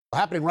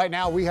Happening right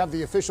now, we have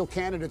the official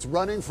candidates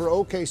running for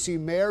OKC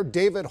mayor.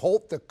 David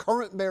Holt, the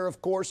current mayor,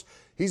 of course.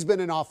 He's been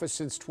in office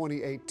since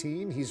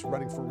 2018. He's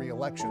running for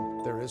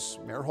re-election. There is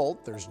Mayor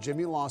Holt, there's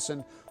Jimmy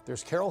Lawson,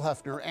 there's Carol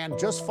Hefner, and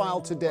just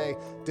filed today,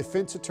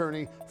 defense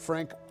attorney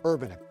Frank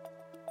Urbanek.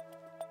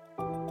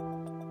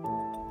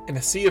 In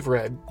a sea of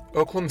red,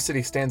 Oklahoma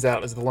City stands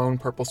out as the lone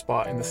purple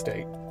spot in the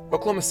state.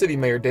 Oklahoma City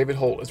Mayor David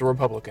Holt is a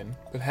Republican,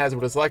 but has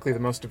what is likely the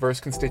most diverse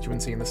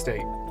constituency in the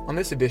state. On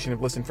this edition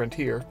of Listen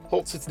Frontier,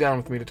 Holt sits down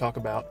with me to talk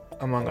about,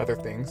 among other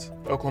things,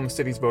 Oklahoma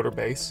City's voter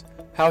base,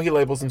 how he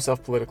labels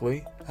himself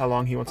politically, how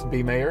long he wants to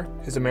be mayor,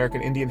 his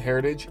American Indian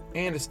heritage,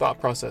 and his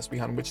thought process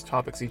behind which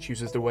topics he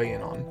chooses to weigh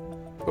in on.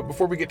 But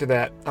before we get to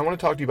that, I want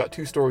to talk to you about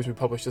two stories we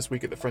published this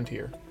week at the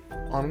Frontier.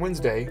 On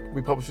Wednesday,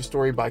 we published a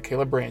story by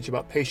Kayla Branch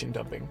about patient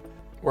dumping,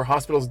 where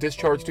hospitals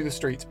discharge to the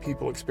streets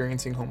people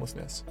experiencing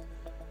homelessness.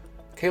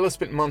 Kayla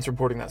spent months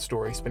reporting that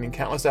story, spending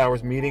countless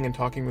hours meeting and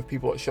talking with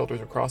people at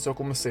shelters across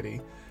Oklahoma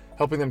City,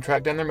 helping them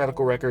track down their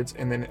medical records,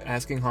 and then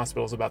asking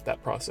hospitals about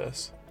that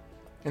process.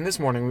 And this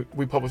morning,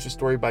 we published a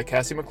story by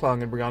Cassie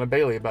McClung and Brianna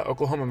Bailey about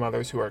Oklahoma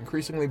mothers who are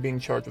increasingly being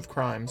charged with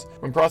crimes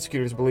when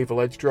prosecutors believe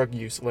alleged drug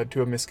use led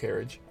to a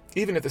miscarriage,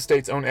 even if the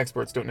state's own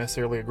experts don't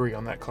necessarily agree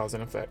on that cause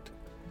and effect.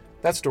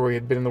 That story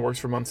had been in the works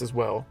for months as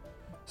well.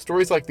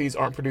 Stories like these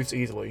aren't produced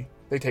easily.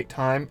 They take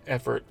time,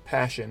 effort,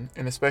 passion,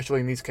 and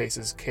especially in these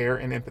cases, care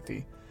and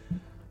empathy.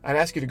 I'd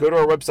ask you to go to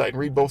our website and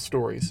read both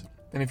stories.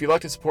 And if you'd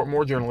like to support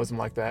more journalism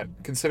like that,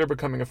 consider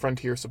becoming a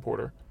Frontier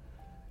supporter.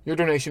 Your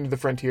donation to the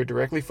Frontier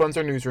directly funds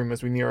our newsroom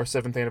as we near our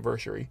 7th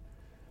anniversary.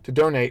 To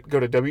donate,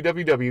 go to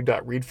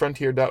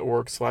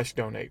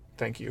www.readfrontier.org/donate.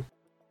 Thank you.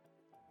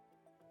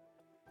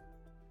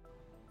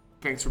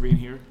 Thanks for being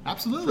here.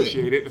 Absolutely.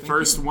 Appreciate it. The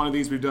first one of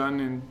these we've done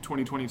in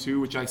 2022,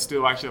 which I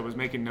was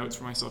making notes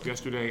for myself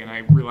yesterday, and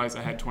I realized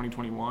I had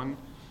 2021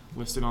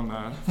 listed on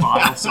the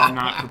file, so I'm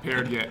not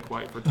prepared yet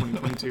quite for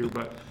 2022.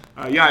 But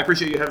I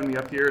appreciate you having me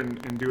up here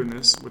and doing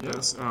this with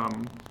us.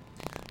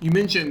 You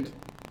mentioned,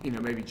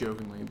 maybe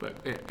jokingly, but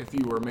if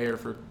you were mayor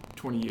for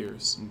 20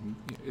 years,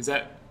 is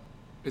that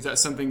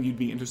something you'd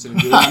be interested in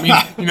doing? I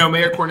mean,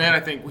 Mayor Cornett, I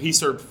think he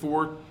served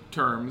 4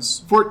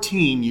 terms.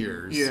 14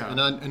 years. Yeah.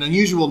 An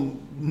unusual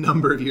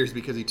number of years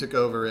because he took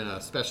over in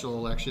a special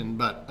election.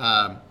 But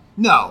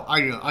no,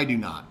 I do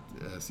not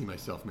see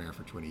myself mayor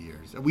for 20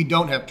 years. We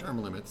don't have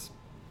term limits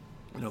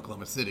in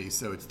Oklahoma City,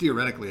 so it's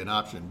theoretically an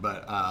option.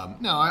 But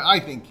no, I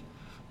think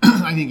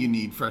you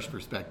need fresh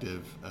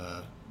perspective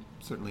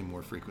certainly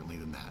more frequently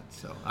than that.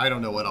 So I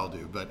don't know what I'll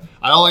do. But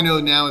all I know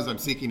now is I'm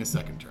seeking a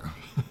second term.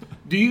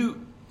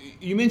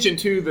 You mentioned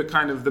too the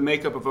kind of the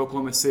makeup of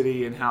Oklahoma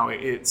City and how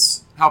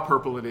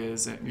purple it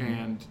is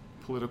and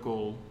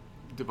political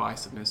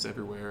divisiveness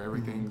everywhere.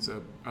 Everything's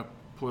a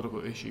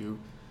political issue.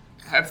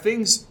 Have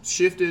things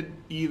shifted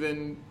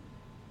even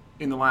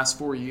in the last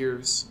 4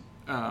 years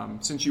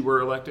since you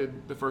were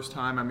elected the first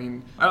time? I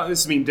mean, I don't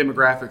this mean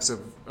demographics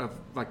of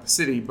like the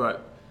city,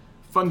 but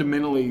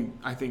fundamentally,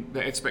 I think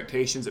the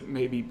expectations that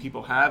maybe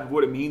people have,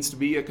 what it means to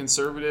be a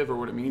conservative or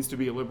what it means to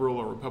be a liberal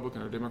or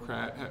Republican or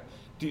Democrat,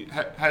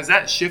 has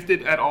that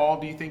shifted at all,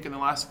 do you think, in the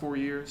last 4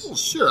 years? Well,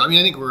 sure. I mean,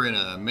 I think we're in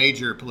a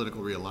major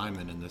political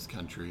realignment in this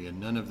country, and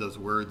none of those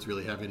words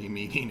really have any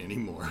meaning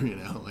anymore,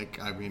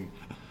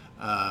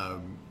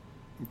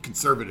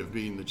 conservative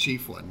being the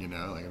chief one,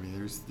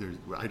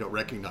 I don't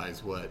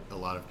recognize what a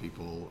lot of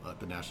people at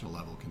the national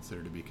level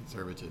consider to be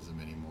conservatism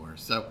anymore.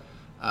 So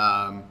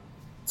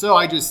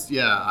I just,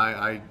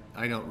 I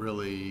don't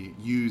really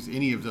use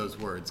any of those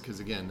words because,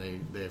 again,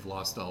 they've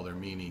lost all their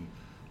meaning.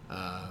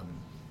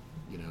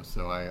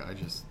 So I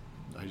just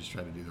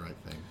try to do the right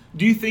thing.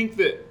 Do you think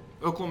that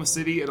Oklahoma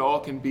City at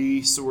all can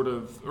be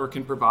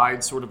can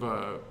provide sort of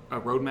a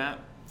roadmap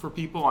for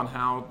people on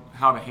how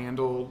to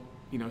handle,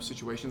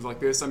 situations like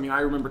this? I mean,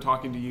 I remember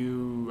talking to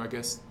you, I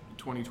guess,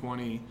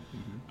 2020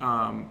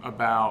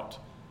 about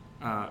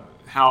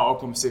how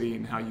Oklahoma City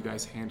and how you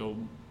guys handled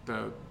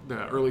the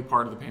early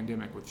part of the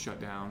pandemic with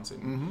shutdowns,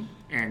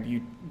 and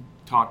you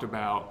talked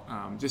about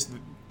just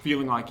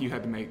feeling like you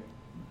had to make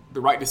the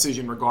right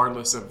decision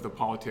regardless of the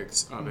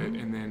politics of it,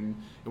 and then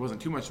it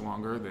wasn't too much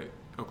longer that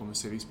Oklahoma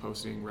City's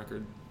posting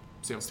record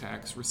sales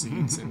tax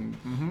receipts, and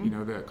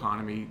the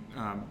economy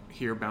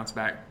here bounced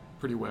back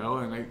pretty well,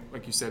 and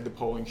like you said, the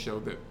polling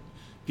showed that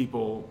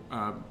people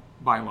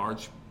by and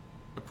large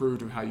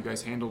approved of how you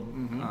guys handled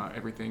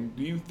everything.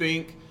 Do you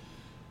think,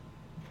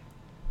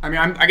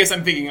 I guess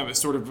I'm thinking of it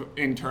sort of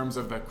in terms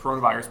of the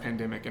coronavirus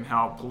pandemic and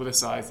how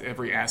politicized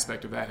every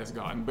aspect of that has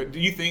gotten. But do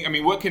you think,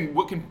 what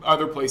can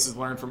other places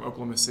learn from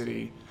Oklahoma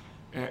City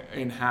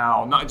in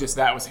how not just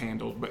that was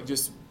handled, but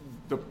just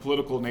the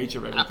political nature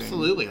of everything?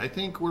 Absolutely. I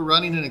think we're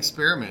running an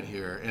experiment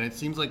here, and it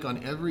seems like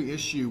on every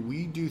issue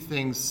we do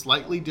things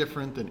slightly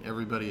different than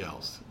everybody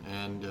else.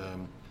 And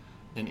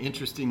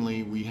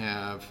interestingly, we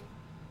have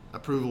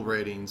approval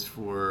ratings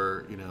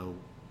for,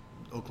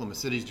 Oklahoma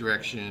City's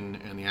direction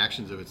and the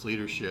actions of its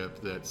leadership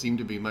that seem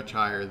to be much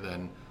higher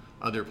than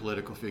other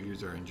political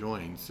figures are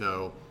enjoying.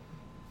 So,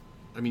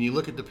 you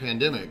look at the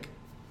pandemic,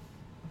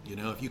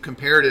 if you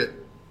compared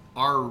it,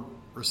 our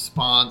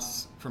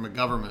response from a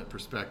government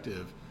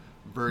perspective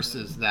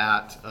versus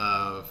that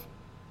of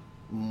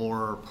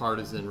more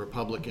partisan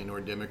Republican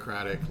or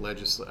Democratic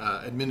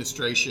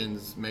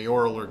administrations,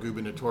 mayoral or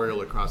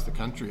gubernatorial across the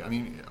country. I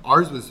mean,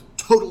 ours was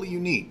totally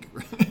unique.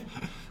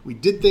 We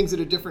did things at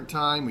a different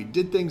time. We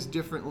did things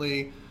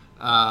differently.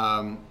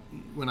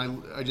 When I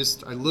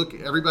look,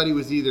 everybody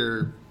was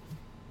either,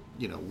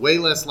 way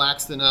less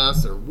lax than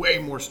us or way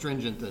more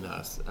stringent than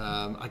us.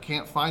 I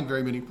can't find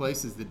very many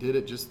places that did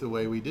it just the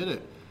way we did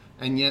it.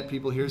 And yet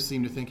people here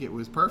seem to think it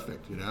was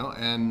perfect,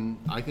 and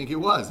I think it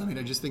was. I mean,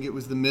 I just think it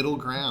was the middle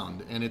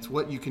ground. And it's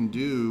what you can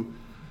do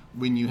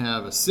when you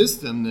have a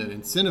system that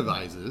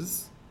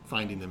incentivizes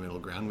finding the middle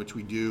ground, which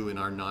we do in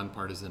our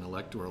nonpartisan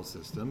electoral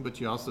system.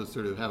 But you also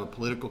sort of have a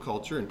political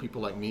culture and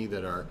people like me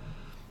that are,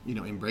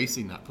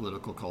 embracing that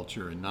political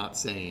culture and not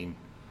saying,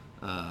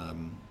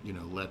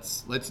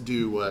 let's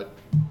do what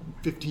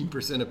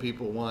 15% of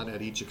people want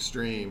at each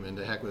extreme and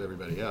to heck with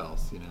everybody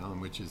else,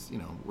 and which is,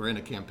 we're in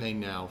a campaign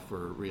now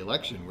for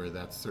re-election where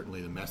that's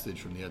certainly the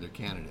message from the other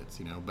candidates,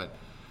 but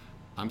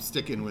I'm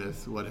sticking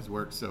with what has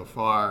worked so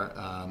far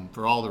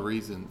for all the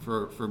reasons,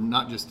 for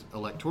not just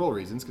electoral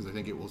reasons, because I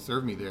think it will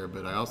serve me there,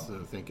 but I also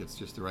think it's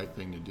just the right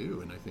thing to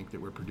do. And I think that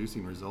we're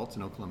producing results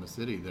in Oklahoma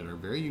City that are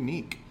very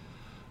unique.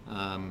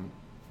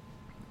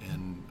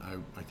 And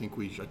I think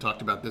I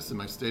talked about this in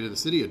my State of the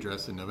City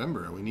address in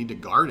November. We need to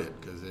guard it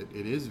because it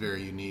is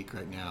very unique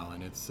right now,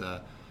 and it's,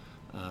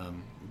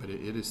 but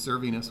it is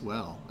serving us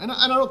well. And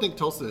I don't think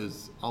Tulsa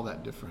is all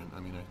that different. I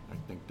mean, I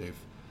think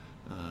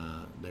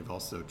they've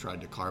also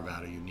tried to carve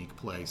out a unique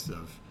place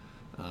of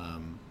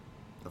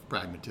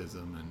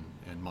pragmatism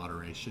and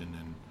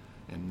moderation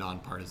and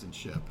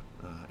nonpartisanship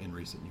in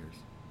recent years.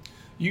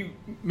 You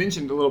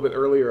mentioned a little bit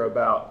earlier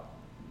about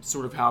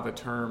sort of how the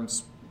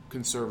terms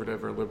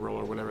conservative or liberal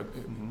or whatever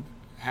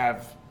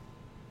have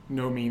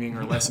no meaning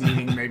or less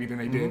meaning maybe than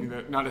they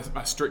did, not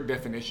a strict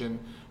definition.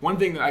 One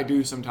thing that I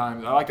do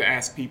sometimes, I like to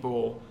ask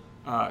people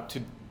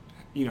to,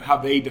 how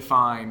they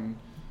define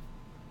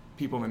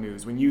people in the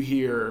news. When you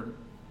hear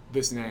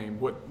this name,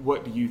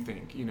 what do you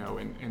think?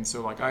 And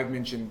so like I've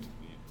mentioned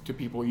to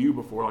people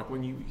before, like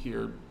when you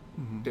hear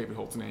David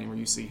Holt's name or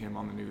you see him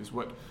on the news,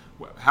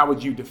 how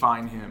would you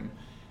define him?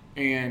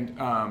 And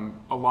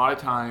a lot of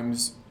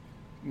times,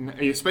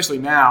 especially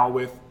now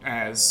with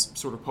as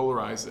sort of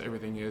polarized as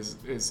everything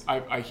is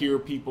I hear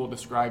people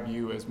describe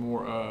you as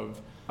more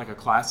of like a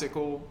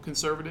classical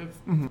conservative,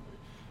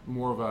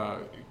 more of a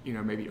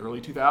maybe early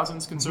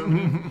 2000s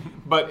conservative.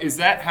 But is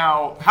that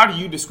how do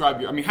you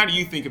describe how do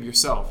you think of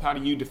yourself? How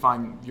do you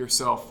define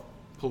yourself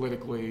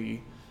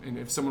politically? And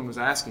if someone was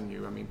asking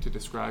you, to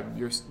describe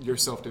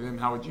yourself to them,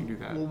 how would you do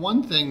that? Well,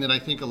 one thing that I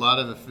think a lot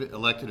of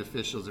elected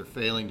officials are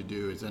failing to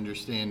do is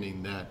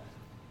understanding that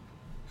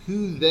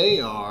who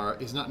they are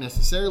is not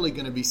necessarily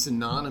going to be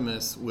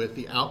synonymous with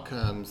the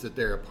outcomes that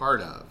they're a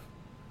part of.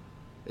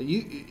 It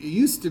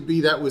used to be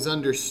that was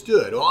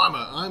understood. Oh,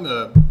 I'm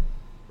a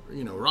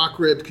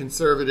rock-ribbed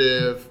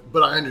conservative,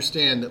 but I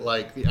understand that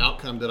like the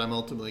outcome that I'm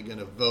ultimately going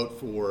to vote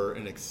for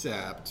and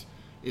accept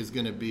is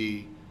going to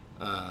be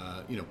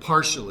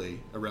partially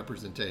a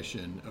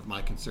representation of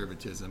my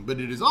conservatism,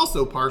 but it is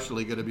also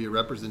partially going to be a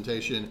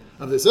representation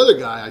of this other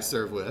guy I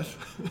serve with,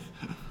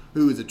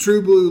 who is a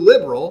true blue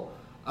liberal.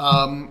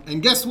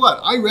 And guess what?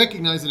 I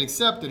recognize and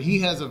accept that he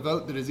has a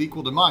vote that is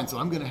equal to mine, so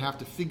I'm going to have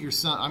to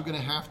I'm going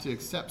to have to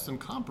accept some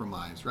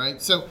compromise,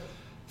 right? So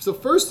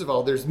first of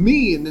all, there's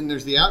me, and then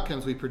there's the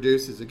outcomes we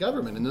produce as a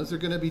government, and those are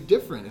going to be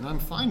different, and I'm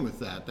fine with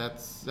that.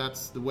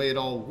 That's the way it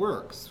all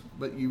works.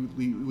 But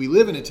we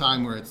live in a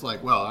time where it's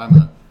like, well,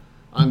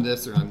 I'm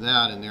this or I'm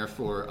that, and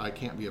therefore I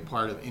can't be a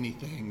part of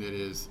anything that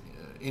is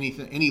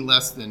any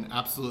less than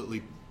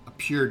absolutely a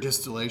pure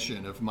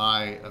distillation of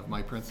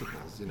my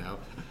principles.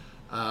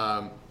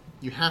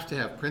 You have to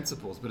have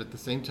principles, but at the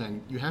same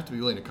time, you have to be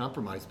willing to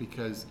compromise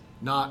because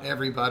not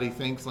everybody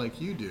thinks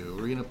like you do.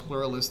 We're in a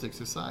pluralistic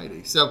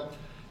society. So,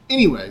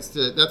 anyways,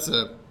 that's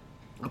a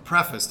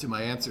preface to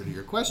my answer to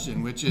your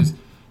question, which is,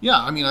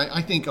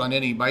 I think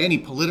by any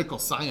political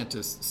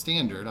scientist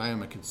standard, I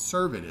am a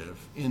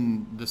conservative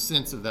in the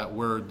sense of that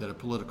word that a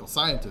political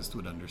scientist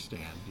would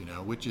understand,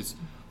 which is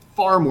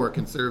far more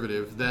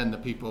conservative than the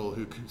people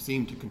who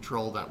seem to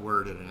control that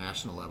word at a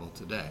national level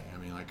today.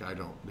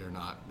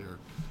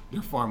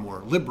 They're far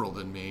more liberal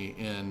than me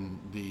in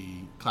the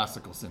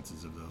classical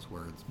senses of those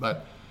words.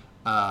 But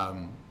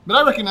I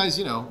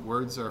recognize,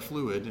 words are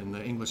fluid and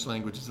the English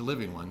language is a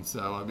living one.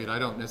 So, I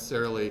don't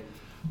necessarily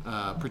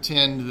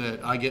pretend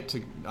that I get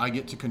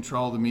to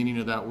control the meaning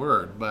of that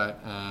word, but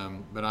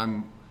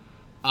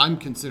I'm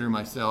consider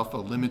myself a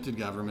limited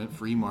government,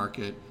 free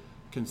market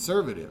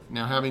conservative.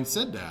 Now, having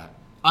said that,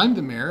 I'm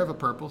the mayor of a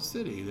purple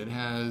city that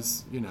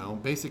has,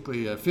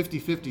 basically a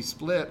 50-50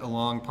 split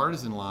along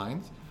partisan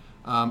lines,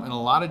 and a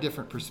lot of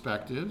different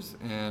perspectives,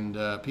 and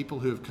people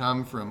who have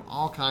come from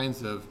all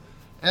kinds of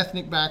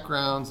ethnic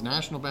backgrounds,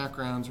 national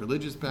backgrounds,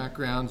 religious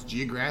backgrounds,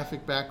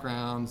 geographic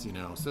backgrounds,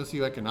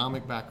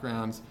 socioeconomic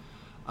backgrounds.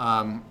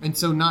 And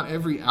so not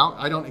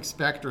I don't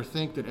expect or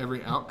think that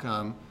every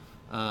outcome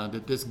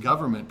that this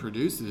government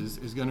produces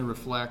is going to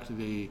reflect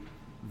the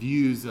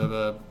views of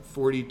a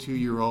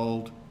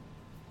 42-year-old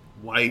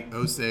white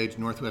Osage,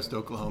 Northwest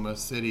Oklahoma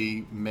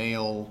City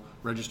male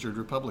registered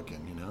Republican.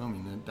 I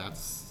mean,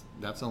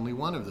 that's only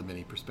one of the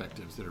many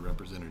perspectives that are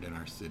represented in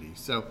our city.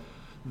 So,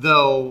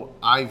 though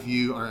I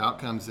view our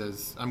outcomes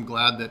as, I'm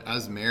glad that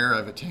as mayor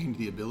I've attained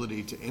the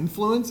ability to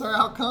influence our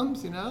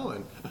outcomes,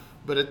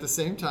 but at the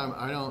same time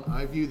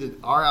I view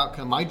that our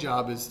outcome, my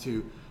job is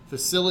to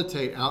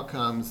facilitate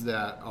outcomes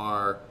that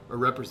are a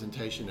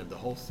representation of the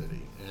whole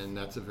city, and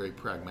that's a very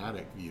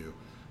pragmatic view.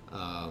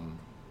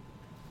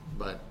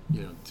 But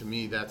to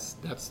me, that's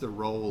the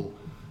role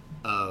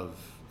of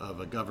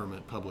a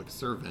government public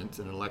servant,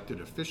 an elected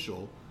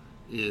official.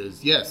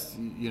 Is yes,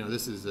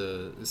 this is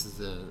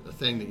a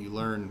thing that you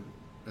learn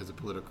as a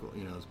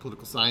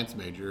political science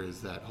major,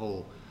 is that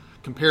whole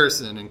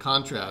comparison and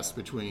contrast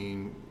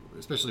between,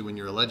 especially when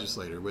you're a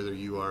legislator, whether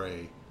you are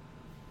a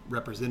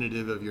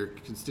representative of your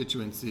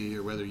constituency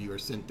or whether you are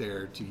sent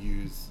there to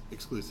use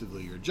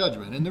exclusively your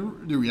judgment. And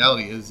the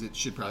reality is it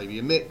should probably be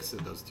a mix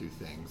of those two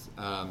things.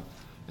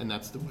 And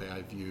that's the way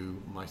I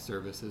view my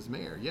service as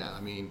mayor. Yeah, I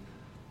mean,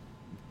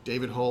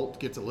 David Holt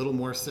gets a little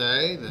more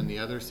say than the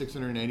other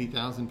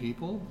 680,000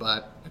 people,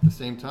 but at the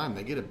same time,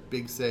 they get a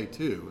big say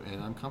too,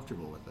 and I'm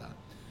comfortable with that.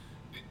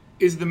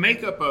 Is the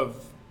makeup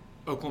of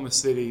Oklahoma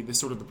City, the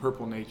sort of the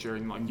purple nature,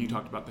 and like you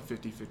talked about the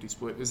 50-50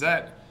 split, is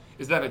that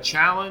a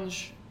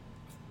challenge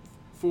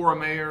for a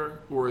mayor,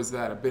 or is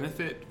that a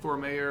benefit for a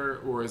mayor,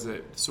 or is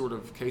it sort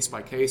of case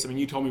by case? I mean,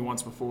 you told me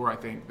once before, I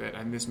think that,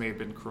 and this may have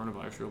been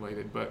coronavirus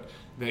related, but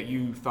that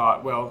you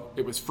thought, well,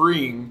 it was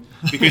freeing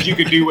because you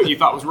could do what you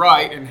thought was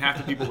right, and half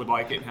the people would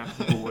like it and half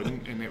the people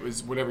wouldn't, and it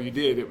was whatever you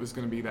did, it was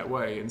going to be that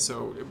way. And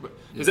so,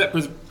 does that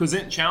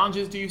present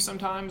challenges to you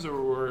sometimes,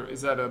 or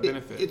is that a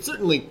benefit? It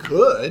certainly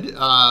could.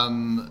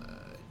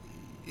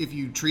 If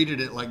you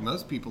treated it like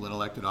most people in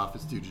elected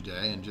office do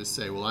today, and just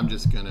say, well, I'm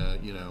just going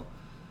to,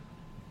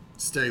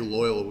 stay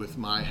loyal with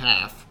my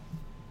half,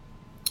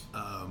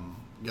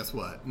 guess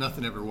what?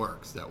 Nothing ever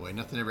works that way.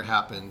 Nothing ever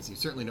happens. You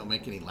certainly don't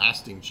make any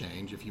lasting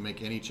change. If you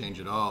make any change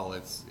at all,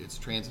 it's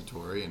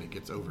transitory, and it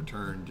gets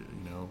overturned,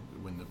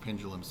 when the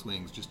pendulum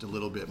swings just a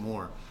little bit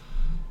more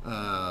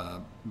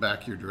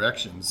back your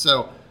direction.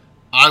 So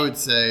I would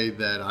say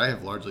that I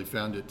have largely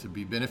found it to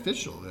be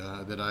beneficial,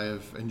 that I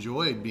have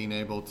enjoyed being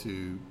able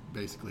to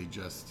basically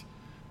just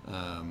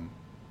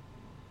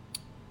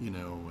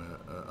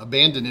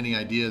abandon any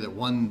idea that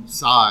one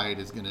side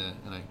is going to,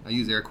 and I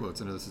use air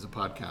quotes, I know this is a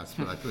podcast,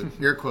 but I put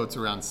air quotes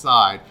around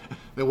side,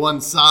 that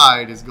one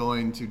side is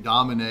going to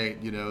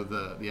dominate,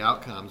 the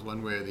outcomes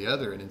one way or the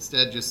other, and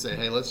instead just say,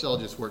 hey, let's all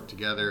just work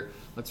together.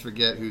 Let's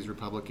forget who's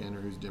Republican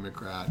or who's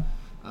Democrat.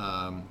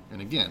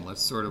 And again,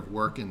 let's sort of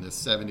work in this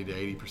 70 to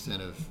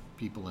 80% of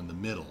people in the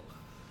middle.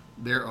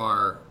 There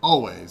are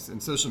always,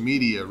 and social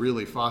media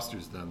really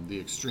fosters them, the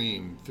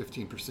extreme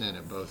 15%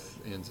 at both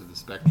ends of the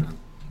spectrum.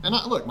 And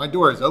look, my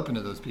door is open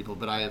to those people,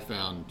 but I have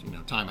found,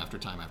 time after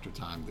time after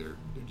time, they're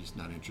just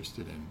not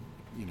interested in,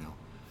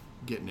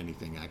 getting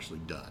anything actually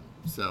done.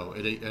 So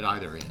at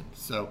either end.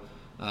 So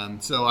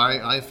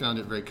I found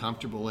it very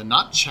comfortable and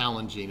not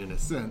challenging in a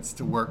sense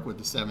to work with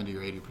the 70 or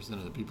 80%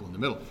 of the people in the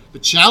middle. The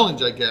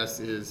challenge, I guess,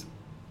 is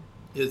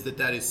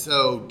that is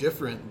so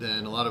different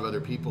than a lot of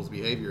other people's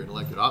behavior in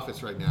elected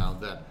office right now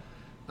that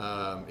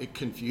it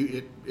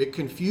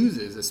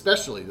confuses,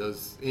 especially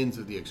those ends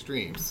of the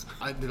extremes.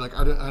 They're like,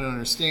 I don't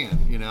understand.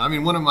 I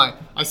mean,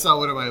 I saw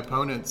one of my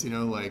opponents,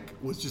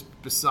 was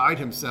just beside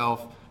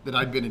himself that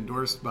I'd been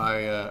endorsed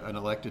by an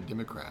elected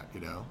Democrat.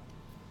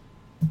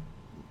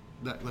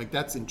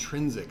 That's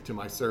intrinsic to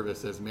my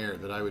service as mayor,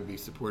 that I would be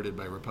supported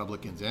by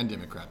Republicans and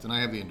Democrats, and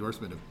I have the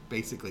endorsement of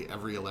basically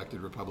every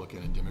elected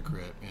Republican and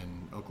Democrat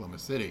in Oklahoma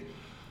City.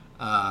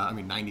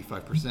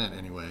 95%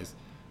 anyways.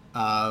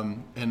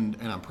 And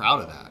I'm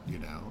proud of that,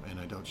 and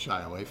I don't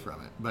shy away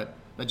from it. But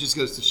that just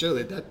goes to show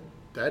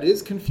that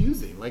is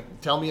confusing.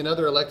 Like, tell me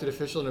another elected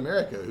official in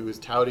America who is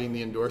touting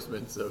the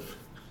endorsements of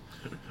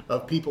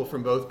people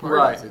from both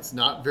parties. Right. It's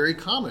not very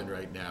common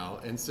right now,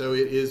 and so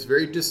it is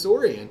very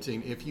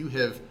disorienting if you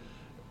have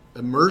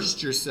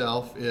immersed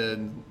yourself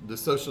in the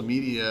social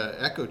media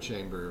echo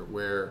chamber,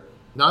 where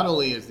not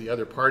only is the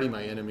other party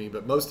my enemy,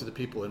 but most of the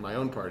people in my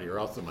own party are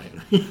also my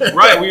enemy.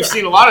 Right, we've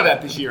seen a lot of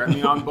that this year. I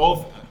mean, on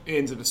both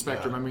ends of the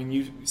spectrum. Yeah. I mean,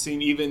 you've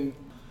seen even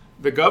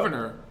the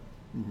governor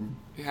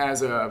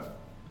has an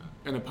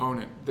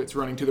opponent that's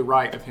running to the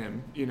right of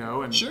him,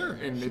 and sure,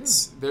 and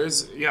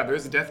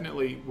there's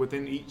definitely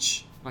within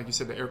each, like you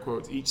said, the air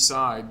quotes, each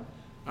side,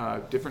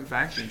 different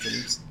factions in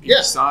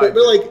each side.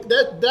 But like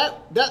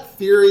that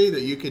theory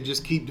that you could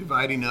just keep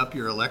dividing up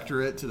your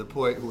electorate to the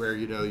point where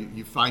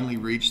you finally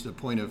reach the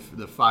point of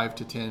the 5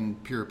 to 10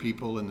 pure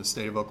people in the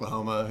state of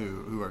Oklahoma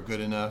who are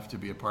good enough to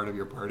be a part of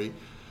your party.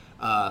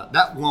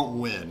 That won't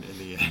win in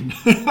the end.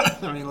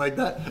 I mean, like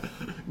that,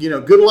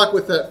 good luck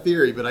with that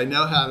theory, but I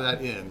know how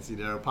that ends.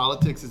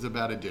 Politics is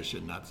about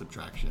addition, not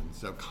subtraction.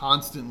 So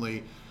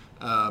constantly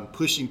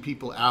pushing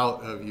people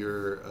out of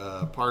your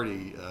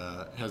party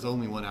has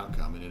only one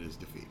outcome, and it is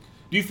defeat.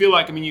 Do you feel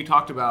like, I mean, you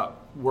talked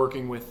about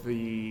working with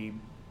the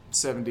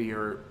 70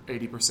 or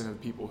 80%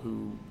 of people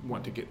who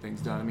want to get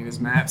things done. I mean, is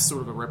MAPS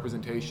sort of a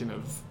representation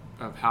of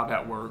how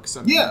that works?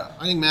 I mean, Yeah,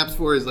 I think MAPS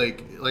 4 is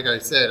like I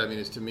said, I mean,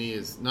 it's, to me,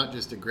 is not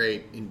just a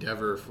great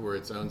endeavor for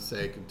its own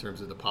sake in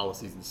terms of the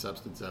policies and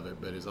substance of it,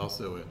 but is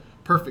also a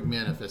perfect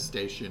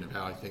manifestation of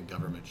how I think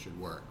government should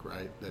work,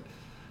 right? That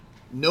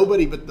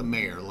nobody but the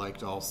mayor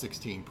liked all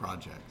 16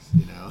 projects,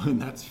 and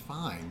that's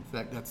fine. In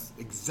fact, that's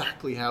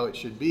exactly how it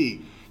should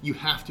be. You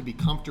have to be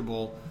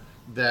comfortable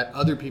that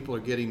other people are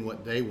getting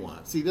what they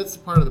want. See, that's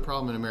part of the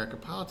problem in American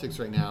politics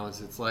right now is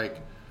it's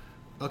like,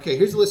 okay,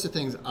 here's a list of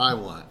things I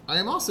want. I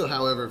am also,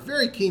 however,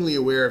 very keenly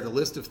aware of the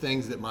list of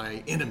things that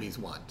my enemies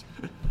want.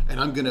 And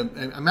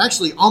I'm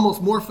actually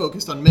almost more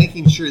focused on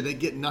making sure they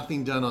get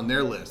nothing done on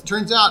their list.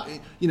 Turns out,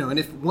 and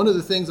if one of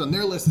the things on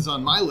their list is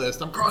on my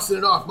list, I'm crossing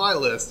it off my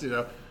list,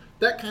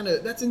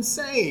 that's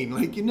insane.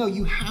 Like,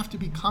 you have to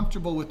be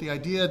comfortable with the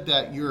idea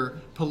that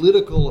your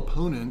political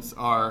opponents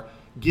are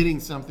getting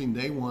something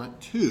they want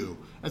too,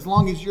 as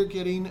long as you're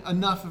getting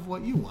enough of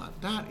what you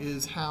want. That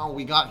is how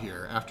we got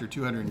here after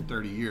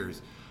 230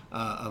 years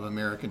of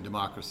American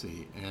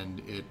democracy,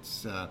 and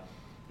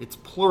it's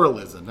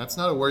pluralism. That's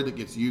not a word that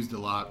gets used a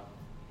lot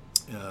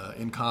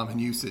in common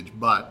usage,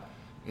 but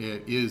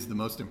it is the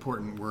most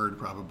important word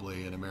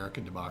probably in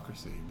American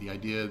democracy. The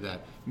idea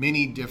that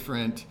many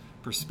different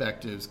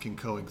perspectives can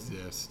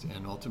coexist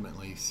and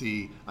ultimately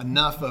see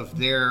enough of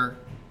their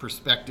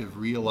perspective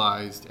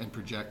realized and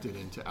projected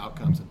into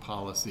outcomes and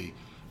policy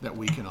that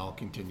we can all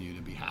continue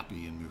to be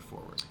happy and move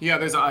forward. Yeah,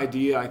 there's an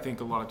idea, I think,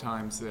 a lot of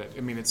times that,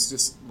 I mean, it's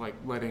just like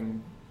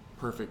letting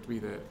perfect be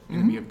the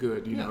enemy of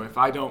good. You know, if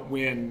I don't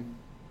win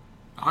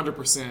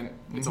 100%,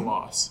 it's a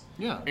loss.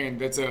 Yeah. And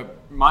that's a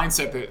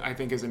mindset that I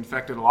think has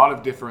infected a lot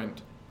of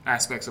different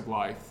aspects of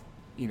life.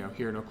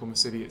 Here in Oklahoma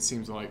City, it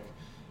seems like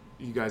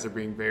you guys are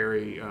being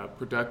very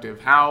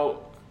productive.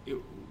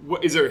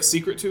 What is there a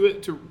secret to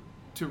it,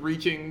 to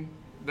reaching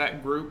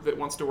that group that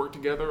wants to work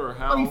together, or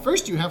how? I mean,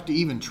 first you have to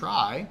even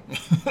try.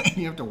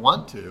 You have to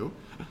want to.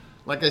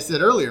 Like I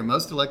said earlier,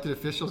 most elected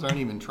officials aren't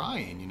even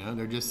trying.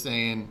 They're just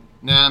saying,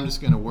 "Nah, I'm just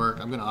going to work.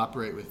 I'm going to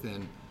operate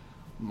within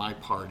my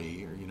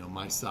party or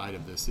my side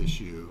of this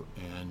issue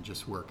and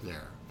just work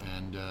there."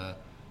 And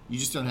you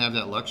just don't have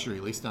that luxury,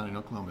 at least not in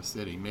Oklahoma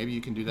City. Maybe you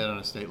can do that on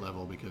a state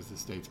level because the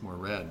state's more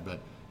red,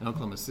 but in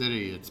Oklahoma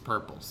City, it's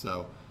purple.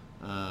 So,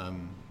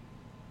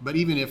 but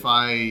even if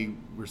I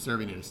were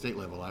serving at a state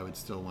level, I would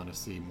still want to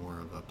see more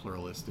of a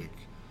pluralistic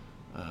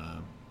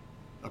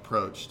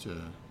approach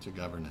to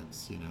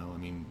governance. I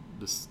mean,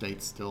 the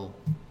state's still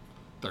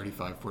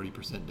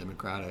 35-40%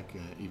 Democratic,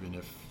 even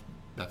if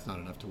that's not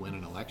enough to win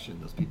an election.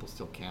 Those people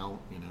still count.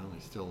 They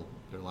still,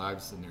 their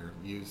lives and their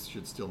views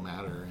should still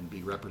matter and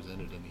be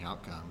represented in the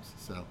outcomes.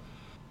 So,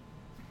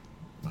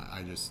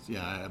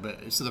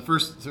 so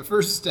the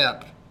first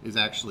step is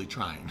actually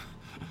trying,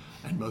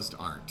 and most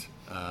aren't.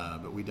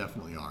 But we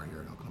definitely are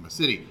here in Oklahoma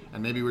City,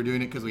 and maybe we're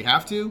doing it because we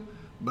have to.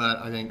 But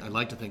I'd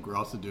like to think we're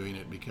also doing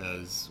it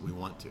because we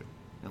want to,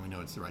 and we know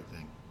it's the right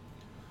thing.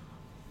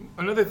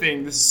 Another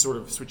thing, this is sort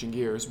of switching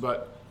gears,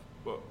 but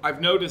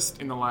I've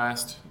noticed in the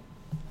last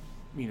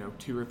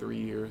 2 or 3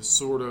 years,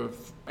 sort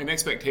of an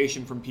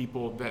expectation from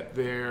people that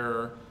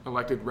their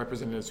elected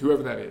representatives,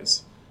 whoever that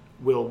is,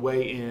 will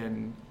weigh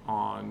in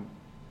on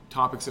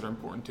topics that are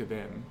important to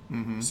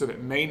them. So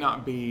that may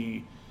not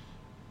be,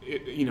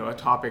 a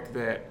topic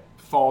that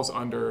falls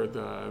under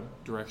the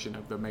direction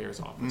of the mayor's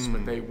office,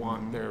 but they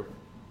want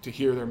to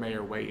hear their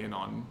mayor weigh in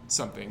on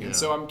something. And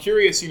so I'm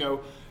curious,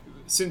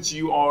 since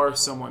you are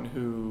someone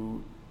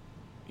who,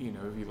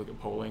 if you look at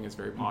polling, is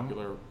very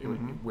popular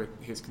with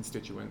his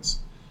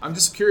constituents. I'm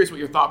just curious what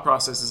your thought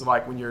process is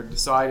like when you're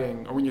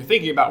deciding, or when you're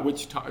thinking about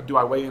do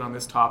I weigh in on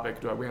this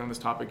topic? Do I weigh in on this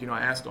topic? I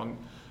asked on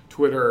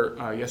Twitter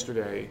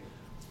yesterday,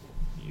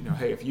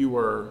 hey, if you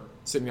were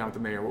sitting down with the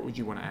mayor, what would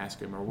you want to ask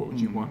him, or what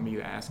would you want me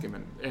to ask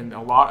him? And a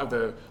lot of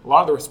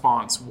the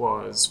response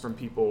was from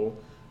people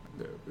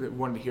that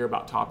wanted to hear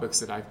about topics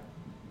that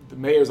the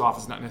mayor's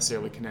office is not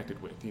necessarily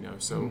connected with.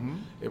 So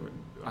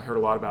I heard a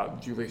lot about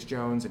Julius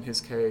Jones and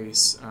his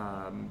case,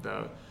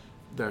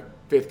 the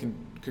 5th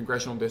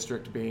congressional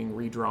district being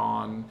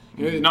redrawn.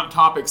 Not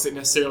topics that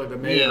necessarily the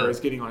mayor is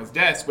getting on his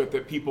desk, but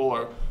that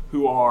people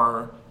who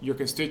are your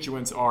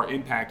constituents are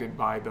impacted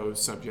by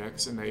those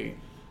subjects, and they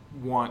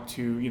want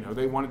to,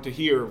 they wanted to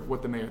hear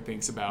what the mayor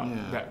thinks about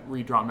that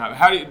redrawn map.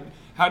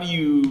 How do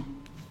you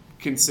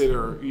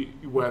consider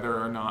whether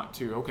or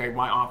not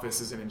my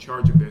office isn't in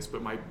charge of this,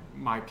 but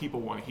my people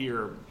want to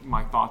hear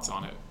my thoughts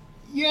on it?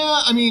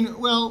 Yeah, I mean,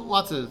 well,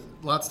 lots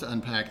to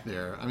unpack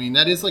there. I mean,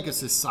 that is like a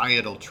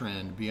societal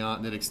trend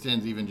that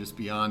extends even just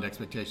beyond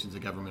expectations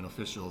of government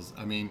officials.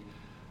 I mean,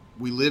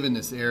 we live in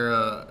this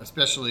era,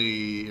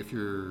 especially if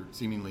you're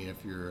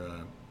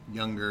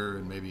younger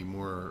and maybe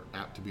more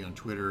apt to be on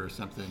Twitter or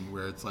something,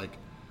 where it's like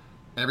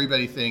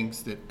everybody thinks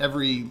that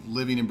every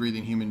living and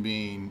breathing human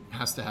being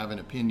has to have an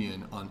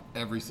opinion on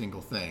every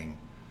single thing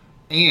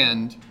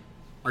and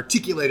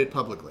articulate it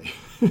publicly.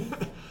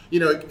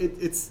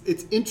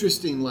 it's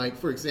interesting. Like,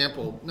 for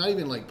example, not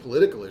even like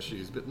political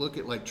issues, but look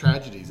at like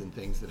tragedies and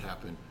things that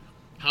happen.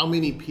 How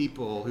many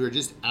people who are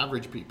just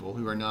average people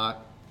who are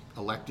not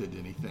elected to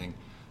anything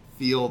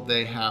feel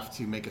they have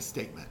to make a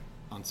statement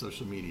on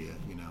social media?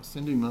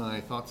 Sending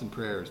my thoughts and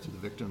prayers to the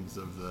victims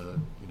of the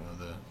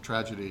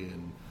tragedy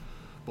in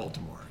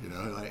Baltimore.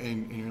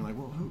 And you're like,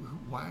 well,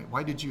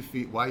 why did you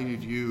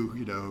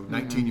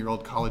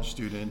 19-year-old college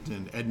student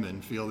in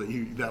Edmond feel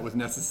that was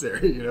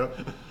necessary?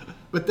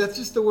 But that's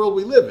just the world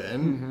we live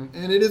in,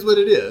 and it is what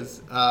it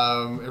is.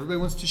 Everybody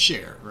wants to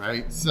share,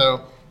 right?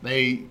 So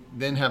they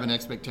then have an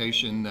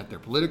expectation that their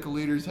political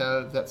leaders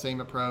have that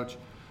same approach,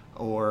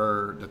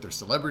 or that their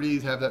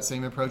celebrities have that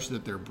same approach,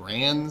 that their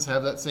brands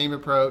have that same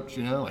approach.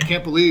 I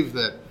can't believe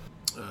that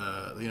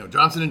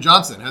Johnson &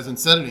 Johnson hasn't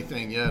said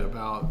anything yet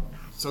about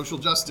social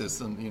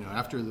justice, and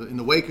in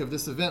the wake of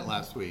this event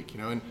last week.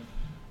 And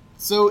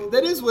so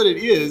that is what it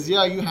is.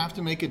 Yeah, you have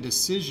to make a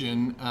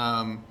decision.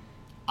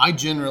 I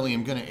generally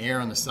am going to err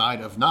on the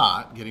side of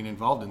not getting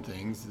involved in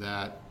things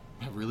that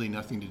have really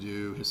nothing to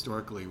do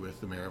historically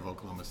with the mayor of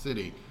Oklahoma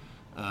City.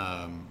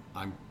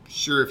 I'm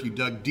sure if you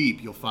dug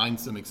deep, you'll find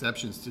some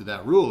exceptions to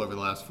that rule over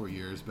the last 4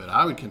 years, but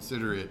I would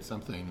consider it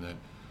something that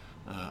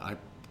I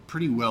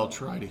pretty well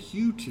try to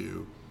hew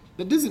to.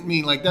 That doesn't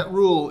mean like that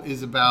rule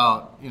is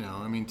about,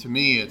 to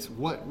me, it's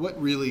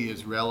what really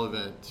is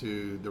relevant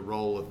to the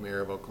role of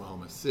mayor of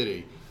Oklahoma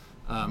City.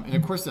 And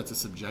of course, that's a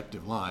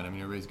subjective line.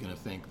 Everybody's going to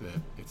think that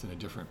it's in a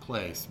different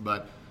place,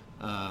 but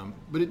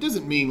it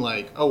doesn't mean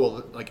like,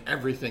 like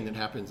everything that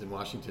happens in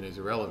Washington is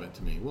irrelevant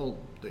to me. Well,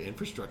 the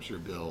infrastructure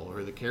bill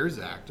or the CARES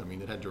Act,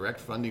 that had direct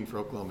funding for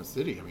Oklahoma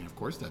City. Of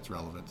course that's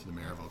relevant to the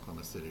mayor of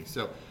Oklahoma City.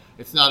 So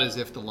it's not as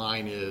if the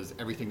line is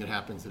everything that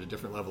happens at a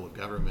different level of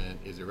government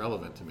is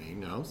irrelevant to me.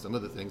 No, some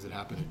of the things that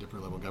happen at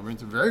different level of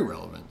governments are very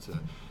relevant to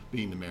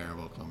being the mayor of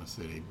Oklahoma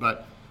City.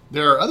 But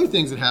there are other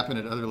things that happen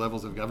at other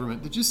levels of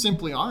government that just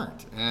simply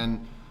aren't.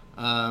 And,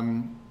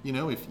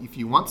 if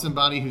you want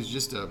somebody who's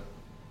just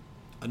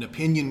an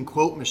opinion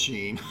quote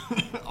machine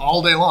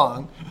all day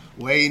long,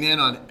 weighing in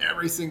on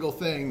every single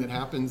thing that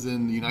happens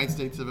in the United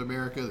States of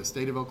America, the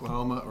state of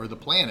Oklahoma, or the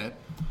planet,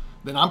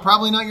 then I'm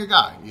probably not your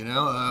guy.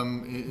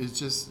 It's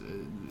just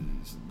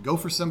go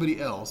for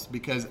somebody else,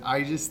 because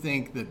I just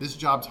think that this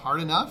job's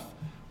hard enough.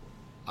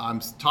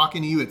 I'm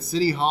talking to you at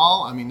City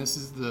Hall. This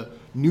is the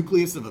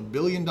nucleus of $1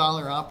 billion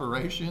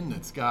operation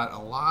that's got a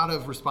lot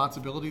of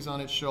responsibilities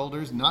on its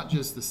shoulders, not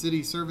just the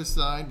city service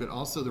side, but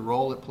also the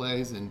role it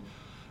plays in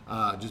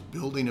just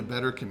building a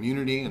better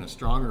community and a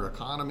stronger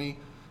economy.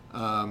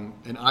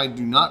 And I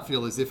do not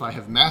feel as if I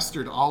have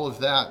mastered all of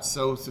that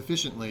so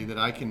sufficiently that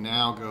I can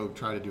now go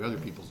try to do other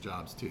people's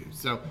jobs too.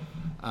 So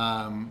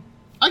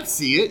I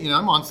see it.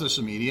 I'm on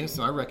social media,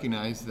 so I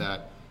recognize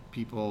that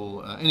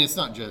people, and it's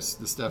not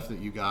just the stuff that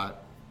you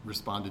got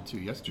responded to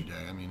yesterday.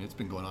 It's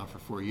been going on for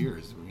 4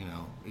 years.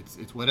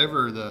 It's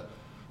whatever the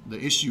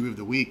issue of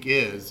the week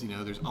is.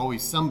 There's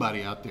always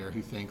somebody out there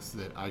who thinks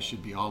that I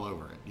should be all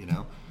over it.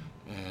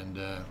 And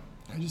I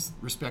just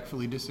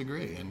respectfully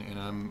disagree. And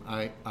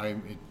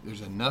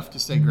there's enough to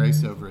say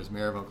grace over as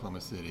mayor of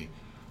Oklahoma City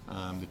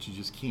that you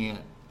just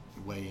can't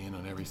weigh in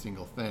on every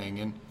single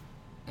thing.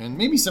 And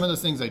maybe some of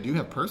those things I do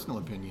have personal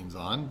opinions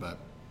on, but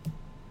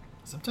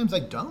sometimes I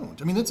don't.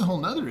 That's a whole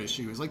nother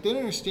issue. It's like they don't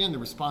understand the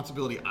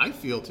responsibility I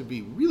feel to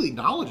be really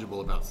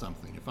knowledgeable about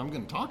something if I'm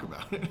going to talk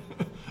about it.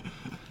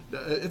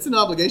 It's an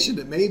obligation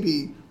that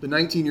maybe the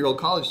 19-year-old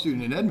college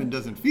student in Edmond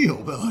doesn't feel,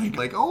 but I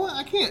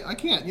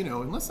can't,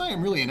 unless I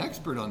am really an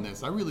expert on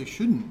this, I really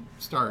shouldn't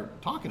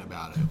start talking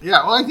about it.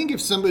 Yeah, well, I think if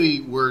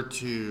somebody were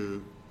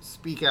to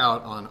speak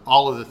out on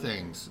all of the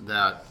things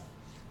that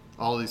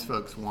all of these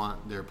folks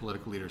want their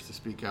political leaders to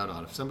speak out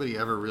on, if somebody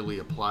ever really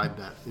applied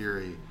that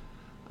theory,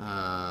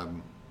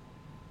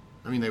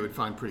 they would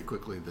find pretty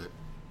quickly that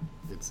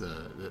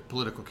that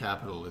political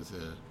capital is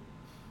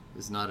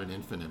not an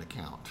infinite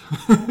account.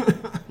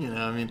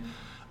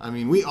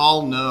 We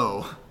all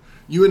know,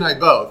 you and I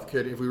both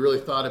could, if we really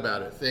thought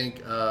about it,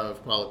 think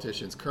of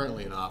politicians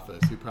currently in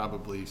office who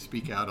probably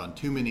speak out on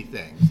too many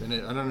things. And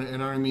I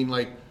don't mean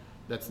like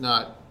that's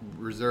not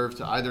reserved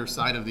to either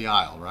side of the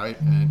aisle, right?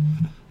 And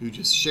who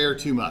just share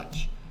too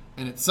much.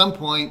 And at some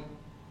point,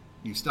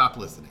 you stop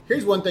listening.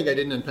 Here's one thing I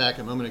didn't unpack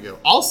a moment ago.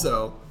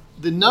 Also,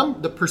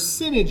 the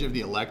percentage of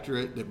the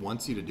electorate that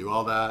wants you to do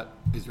all that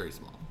is very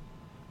small.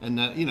 And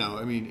that,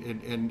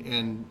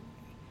 and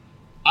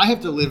I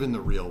have to live in the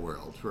real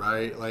world,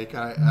 right? Like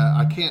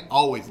I can't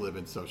always live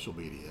in social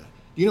media.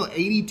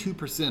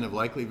 82% of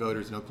likely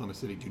voters in Oklahoma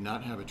City do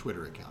not have a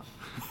Twitter account.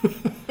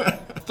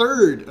 A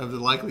third of the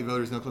likely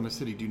voters in Oklahoma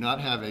City do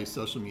not have a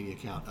social media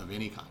account of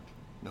any kind.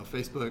 No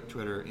Facebook,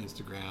 Twitter,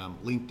 Instagram,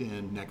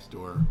 LinkedIn,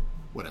 Nextdoor,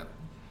 whatever.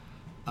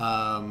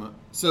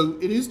 So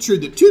it is true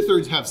that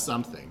 2/3 have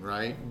something,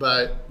 right?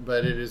 But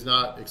it is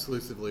not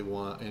exclusively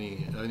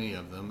any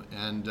of them.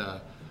 And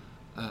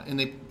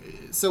they,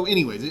 so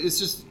anyways, it's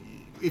just,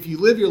 if you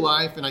live your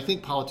life, and I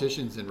think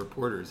politicians and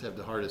reporters have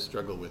the hardest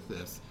struggle with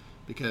this,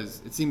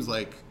 because it seems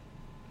like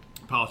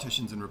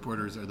politicians and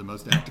reporters are the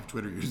most active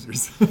Twitter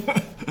users.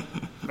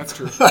 That's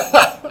true.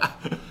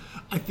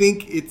 I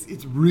think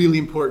it's really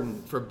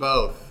important for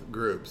both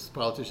groups,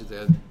 politicians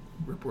and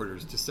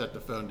reporters, to set the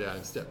phone down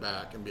and step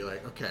back and be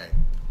like, okay,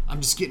 I'm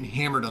just getting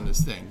hammered on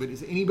this thing, but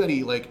is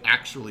anybody like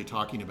actually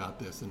talking about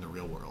this in the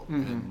real world?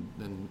 And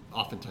then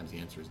oftentimes the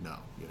answer is no,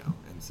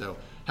 and so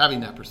having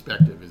that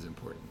perspective is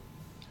important.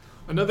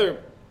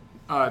 Another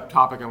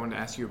topic I wanted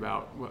to ask you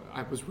about,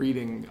 I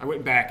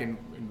went back and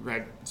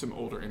read some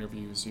older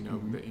interviews,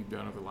 that you've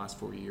done over the last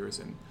 4 years,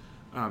 and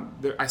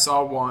I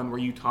saw one where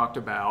you talked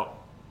about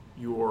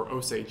your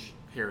Osage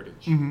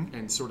heritage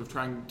and sort of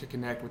trying to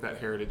connect with that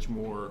heritage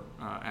more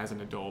as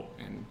an adult.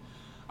 And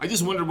I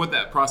just wondered what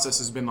that process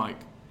has been like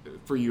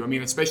for you. I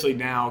mean, especially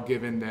now,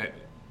 given that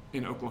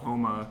in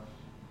Oklahoma,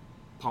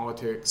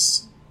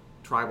 politics,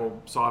 tribal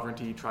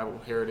sovereignty, tribal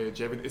heritage,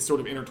 it's sort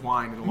of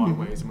intertwined in a lot of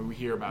ways. I mean, we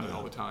hear about it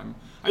all the time.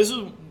 I just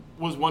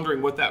was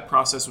wondering what that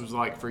process was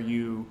like for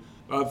you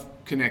of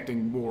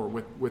connecting more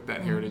with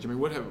that heritage. I mean,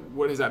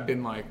 what has that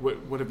been like?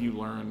 What have you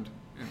learned?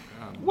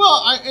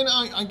 Well,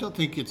 I don't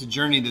think it's a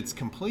journey that's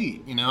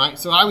complete.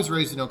 So I was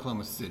raised in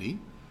Oklahoma City,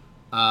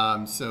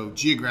 so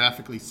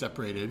geographically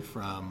separated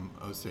from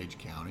Osage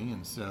County,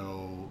 and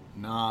so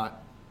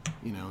not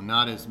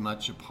as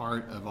much a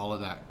part of all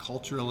of that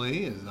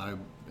culturally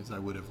as I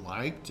would have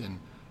liked, and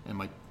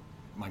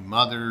my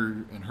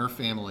mother and her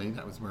family,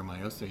 that was where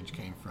my Osage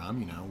came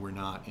from. Were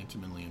not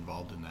intimately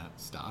involved in that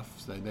stuff.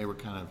 So they were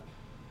kind of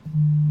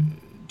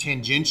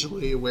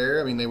tangentially aware.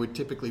 I mean, they would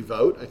typically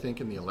vote, I think,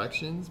 in the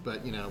elections,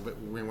 but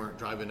we weren't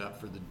driving up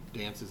for the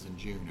dances in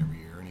June every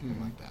year or anything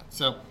like that.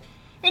 So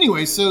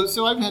anyway,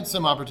 so I've had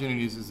some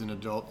opportunities as an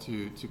adult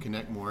to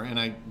connect more,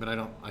 but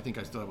I think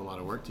I still have a lot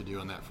of work to do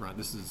on that front.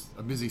 This is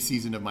a busy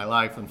season of my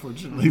life,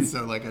 unfortunately,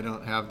 so I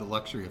don't have the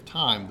luxury of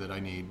time that I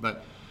need.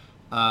 But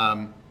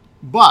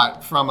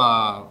from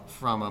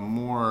a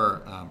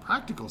more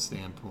practical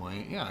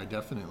standpoint, yeah, I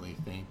definitely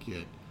think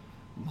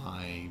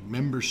my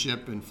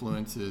membership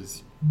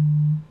influences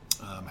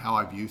how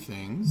I view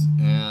things,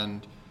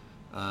 and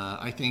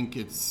I think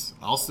it's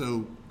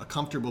also a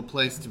comfortable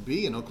place to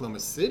be in Oklahoma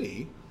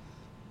City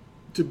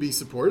to be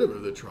supportive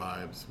of the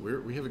tribes.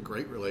 We have a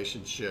great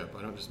relationship.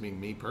 I don't just mean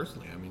me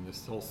personally. I mean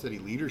this whole city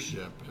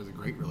leadership has a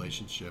great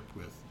relationship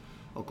with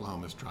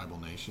Oklahoma's tribal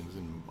nations,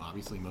 and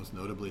obviously most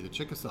notably the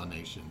Chickasaw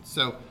Nation.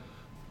 So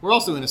we're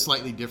also in a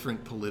slightly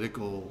different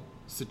political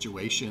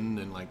situation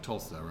than like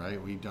Tulsa,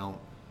 right?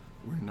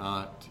 We're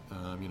not,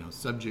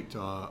 subject to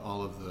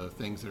all of the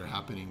things that are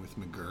happening with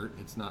McGirt.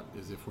 It's not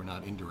as if we're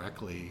not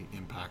indirectly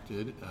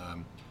impacted,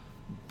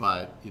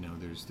 but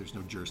there's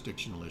no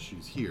jurisdictional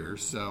issues here,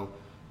 so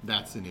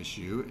that's an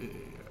issue.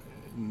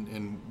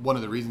 And one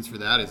of the reasons for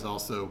that is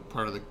also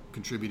part of the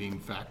contributing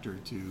factor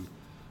to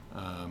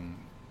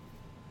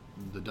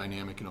the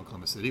dynamic in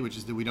Oklahoma City, which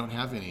is that we don't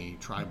have any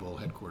tribal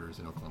headquarters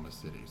in Oklahoma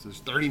City. So there's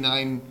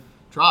 39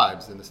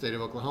 tribes in the state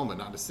of Oklahoma.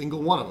 Not a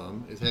single one of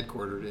them is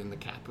headquartered in the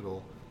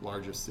capital,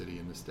 largest city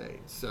in the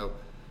state. So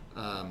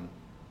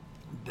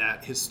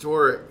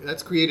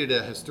that's created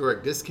a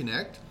historic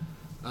disconnect.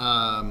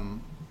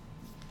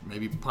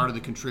 Maybe part of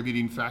the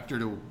contributing factor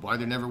to why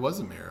there never was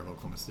a mayor of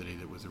Oklahoma City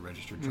that was a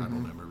registered tribal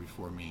member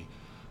before me.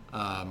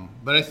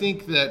 But I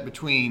think that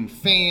between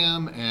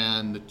FAM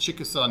and the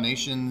Chickasaw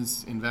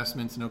Nation's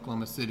investments in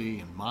Oklahoma City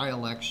and my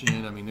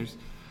election, I mean, there's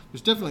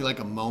definitely like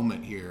a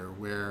moment here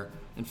where,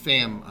 and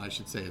FAM, I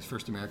should say, is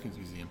First Americans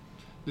Museum.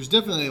 There's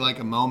definitely like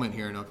a moment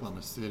here in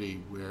Oklahoma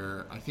City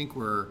where I think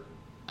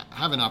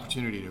have an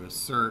opportunity to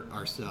assert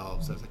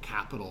ourselves as a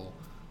capital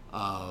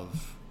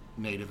of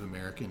Native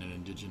American and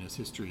indigenous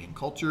history and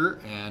culture,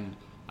 and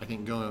I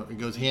think it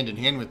goes hand in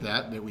hand with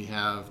that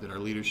our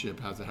leadership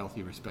has a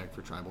healthy respect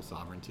for tribal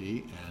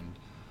sovereignty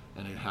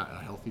and a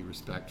healthy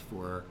respect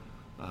for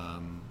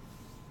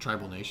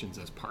tribal nations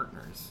as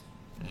partners.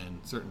 And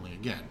certainly,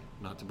 again,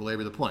 not to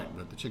belabor the point,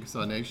 but the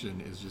Chickasaw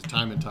Nation is just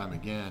time and time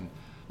again,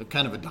 they've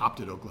kind of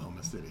adopted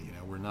Oklahoma City.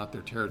 We're not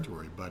their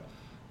territory, but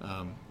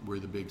we're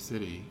the big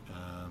city,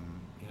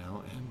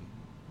 and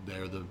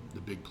they're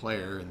the big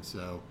player, and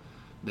so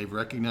they've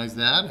recognized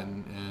that,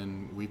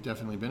 and we've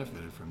definitely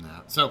benefited from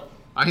that. So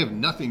I have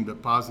nothing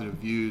but positive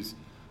views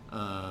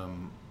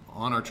on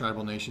our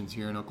tribal nations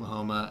here in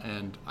Oklahoma,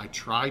 and I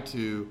try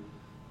to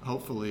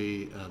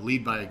hopefully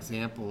lead by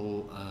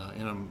example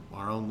in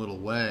our own little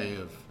way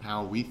of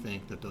how we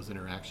think that those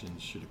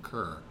interactions should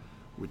occur,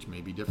 which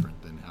may be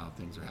different than how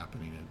things are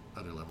happening at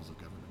other levels of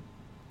government.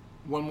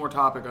 One more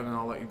topic, and then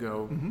I'll let you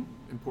go.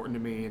 Important to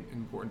me and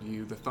important to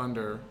you, the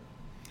Thunder.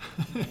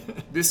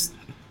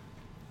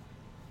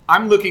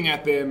 I'm looking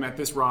at them at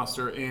this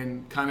roster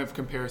in kind of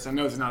comparison. I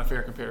know this is not a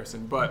fair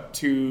comparison, but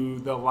to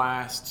the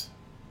last,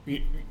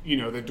 the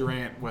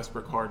Durant,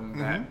 Westbrook,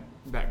 Harden,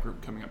 that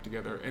group coming up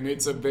together, and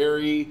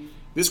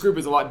this group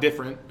is a lot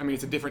different. I mean,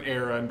 it's a different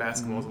era, and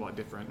basketball is a lot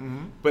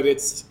different, but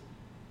it's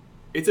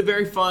a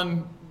very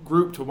fun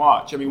group to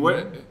watch. I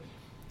mean,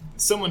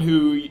 someone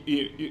who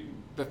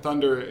the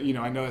Thunder,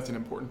 I know that's an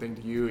important thing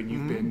to you, and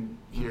you've been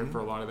here for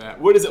a lot of that.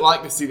 What is it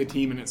like to see the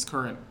team in its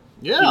current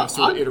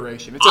sort of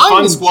iteration. It's a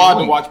fun squad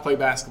to watch play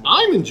basketball.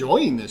 I'm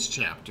enjoying this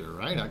chapter,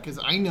 right? Because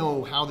I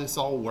know how this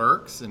all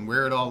works and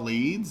where it all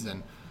leads,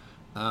 and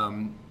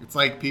it's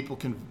like people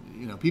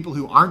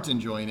who aren't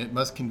enjoying it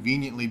must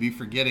conveniently be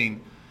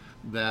forgetting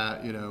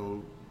that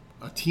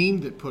a team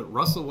that put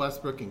Russell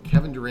Westbrook and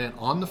Kevin Durant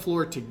on the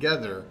floor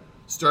together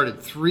started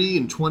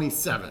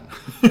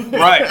 3-27,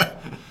 right,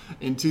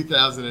 in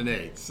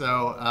 2008.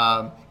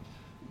 So.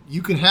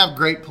 You can have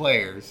great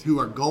players who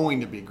are going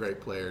to be great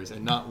players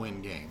and not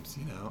win games,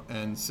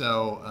 And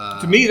so,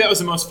 to me, that was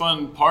the most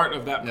fun part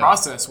of that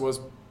process was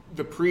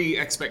the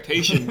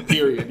pre-expectation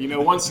period.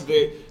 Once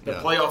the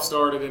playoff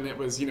started and it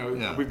was,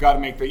 we've got to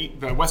make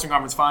the Western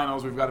Conference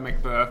Finals, we've got to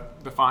make the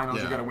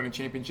finals, we've got to win a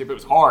championship. It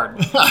was hard.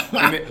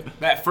 And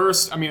that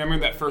first, I remember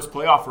that first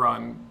playoff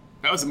run.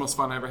 That was the most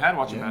fun I ever had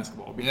watching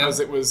basketball because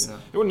there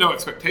were no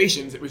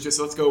expectations. It was just,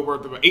 let's go, we're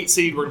the 8th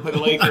seed, we're going to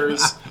play the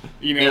Lakers,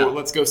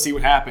 let's go see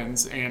what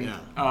happens. And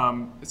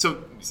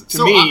so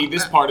to me,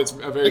 this part is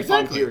a very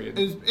fun period.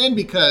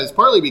 And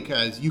partly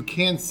because you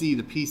can see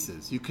the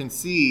pieces. You can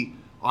see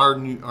our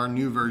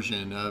new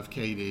version of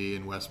KD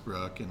and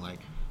Westbrook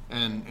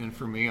and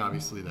for me,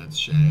 obviously, that's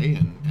Shea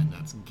and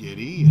that's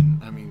Giddey.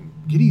 And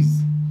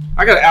Giddey's...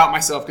 I got to out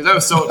myself because I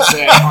was so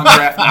upset on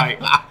draft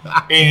night.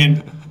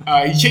 And...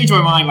 he changed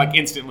my mind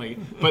instantly,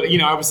 but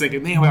I was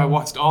thinking, man, I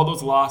watched all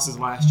those losses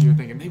last year,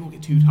 thinking maybe we'll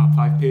get 2 top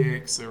 5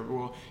 picks,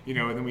 or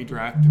and then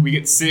we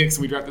get 6,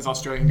 and we draft this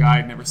Australian guy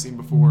I'd never seen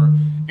before,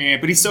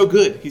 but he's so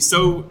good, he's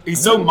so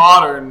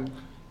modern,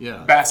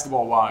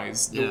 basketball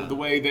wise, the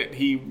way that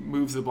he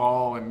moves the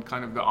ball and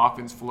kind of the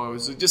offense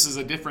flows, it just is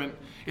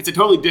it's a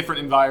totally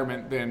different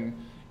environment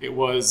than it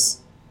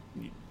was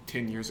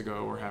 10 years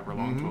ago or however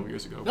long, 12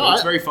 years ago. But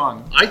it's very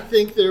fun. I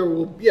think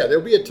there'll be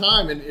a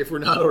time, and if we're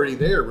not already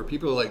there, where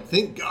people are like,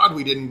 thank God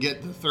we didn't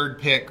get the 3rd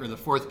pick or the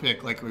 4th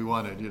pick like we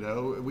wanted,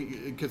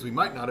 because we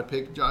might not have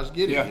picked Josh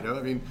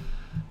Giddey,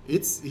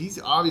 he's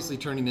obviously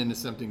turning into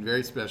something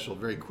very special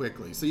very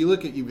quickly. So you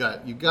look at, you've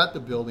got the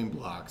building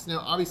blocks. Now,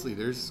 obviously,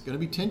 there's going to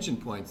be tension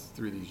points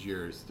through these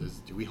years.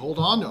 Do we hold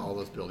on to all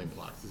those building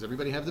blocks? Does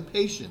everybody have the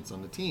patience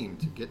on the team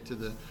to get to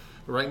but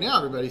right now,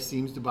 everybody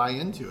seems to buy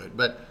into it.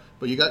 But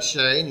you got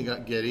Shea and you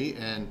got Giddey,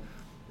 and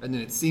then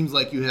it seems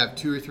like you have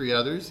 2 or 3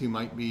 others who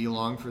might be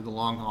along for the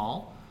long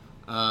haul,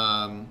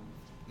 and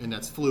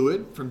that's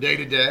fluid from day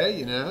to day.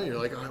 You're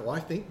like, oh, well, I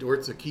think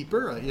Dort's a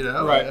keeper, right?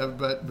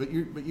 But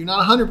you're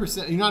not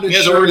 100%. You're not. He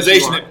has an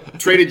organization that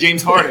traded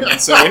James Harden, and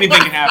so anything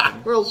can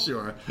happen. Well,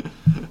 sure.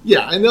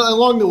 Yeah, and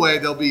along the way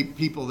there'll be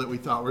people that we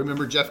thought.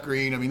 Remember Jeff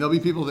Green? There'll be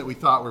people that we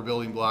thought were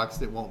building blocks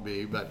that won't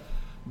be, but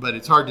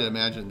it's hard to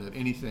imagine that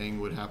anything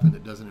would happen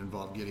that doesn't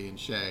involve Giddey and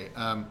Shea.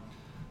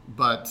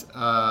 But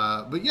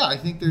yeah, I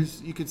think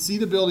you could see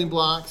the building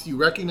blocks. You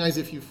recognize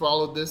if you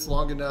followed this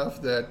long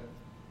enough that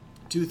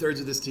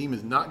 2/3 of this team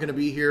is not going to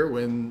be here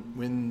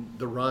when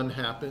the run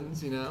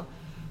happens, and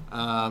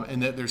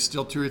that there's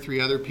still 2 or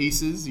 3 other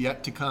pieces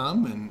yet to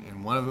come,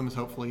 and one of them is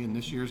hopefully in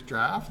this year's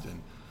draft,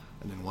 and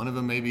then one of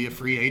them may be a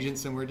free agent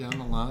somewhere down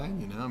the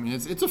line.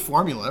 It's a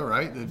formula,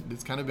 right?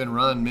 It's kind of been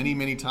run many,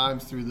 many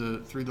times through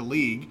the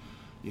league.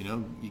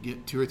 You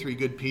get 2 or 3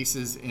 good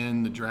pieces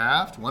in the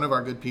draft. One of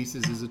our good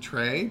pieces is a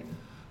trade.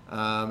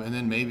 And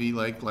then maybe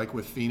like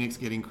with Phoenix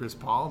getting Chris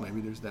Paul,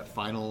 maybe there's that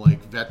final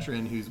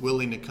veteran who's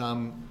willing to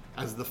come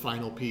as the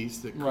final piece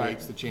that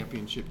creates the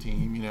championship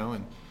team,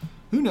 and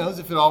who knows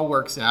if it all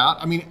works out.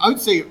 I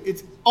would say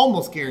it's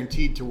almost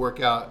guaranteed to work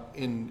out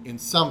in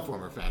some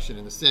form or fashion,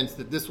 in the sense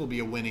that this will be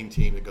a winning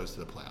team that goes to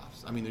the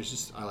playoffs. There's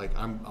just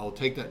I'll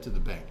take that to the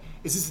bank.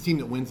 Is this a team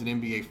that wins an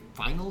NBA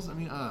Finals?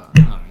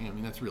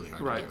 That's really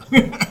hard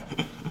to do.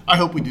 I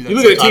hope we do that. You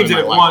look at the teams that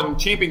have won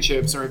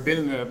championships or have been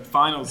in the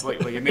finals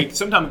lately, and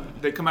sometimes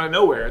they come out of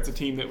nowhere. It's a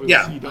team that was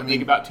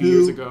think about 2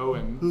 years ago,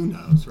 and who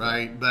knows,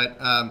 right? But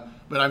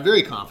I'm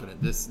very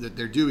confident that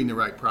they're doing the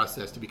right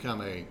process to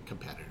become a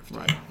competitive team.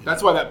 Right.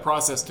 That's why that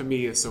process to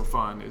me is so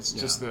fun. It's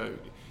just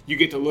you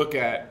get to look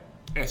at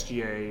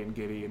SGA and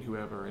Giddey and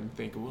whoever and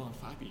think, well, in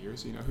 5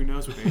 years, who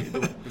knows what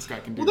this guy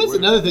can do. Well, that's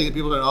another thing that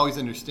people don't always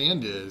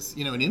understand is,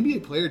 an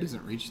NBA player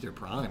doesn't reach their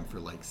prime for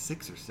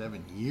 6 or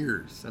 7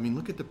 years.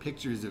 Look at the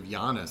pictures of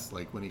Giannis,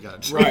 when he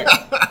got right.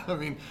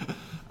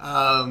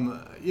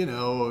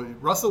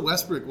 Russell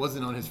Westbrook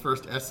wasn't on his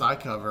first SI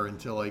cover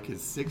until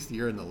his 6th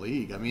year in the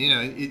league.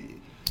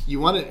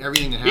 You wanted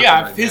everything to happen.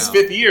 Yeah, his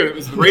 5th year, it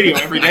was the radio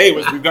every day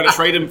was we've got to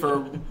trade him for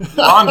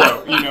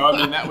Rondo.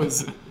 That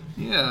was.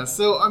 Yeah,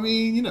 so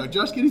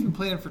Josh Giddey's been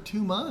playing for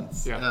 2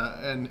 months,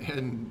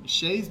 and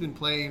Shea's been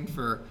playing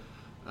for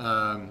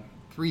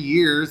 3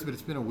 years, but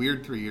it's been a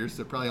weird 3 years,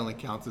 so it probably only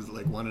counts as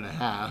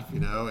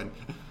 1.5, and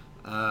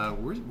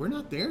we're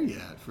not there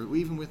yet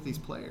even with these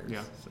players.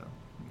 Yeah. So,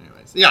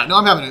 anyways,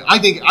 I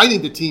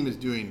think the team is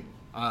doing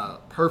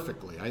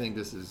perfectly. I think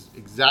this is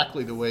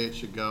exactly the way it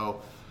should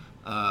go.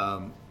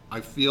 I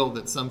feel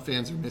that some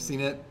fans are missing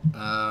it.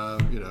 I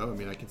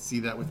can see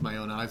that with my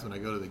own eyes when I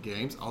go to the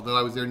games. Although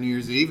I was there New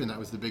Year's Eve, and that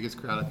was the biggest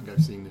crowd I think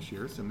I've seen this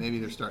year. So maybe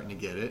they're starting to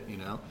get it,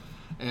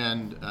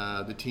 And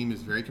the team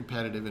is very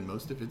competitive in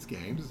most of its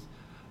games.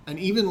 And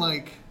even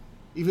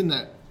even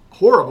that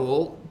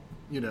horrible,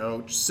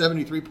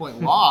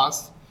 73-point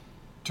loss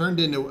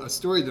turned into a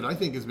story that I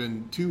think has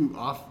been too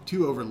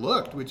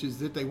overlooked, which is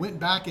that they went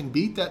back and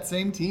beat that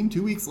same team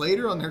 2 weeks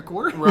later on their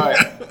court. Right.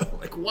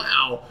 Like,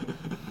 wow,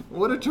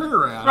 what a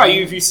turnaround. Right.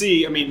 If you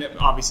see,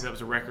 obviously that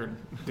was a record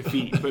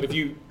defeat, but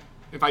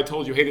if I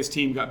told you, hey, this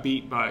team got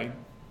beat by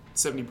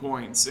 70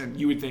 points, and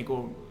you would think,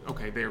 well,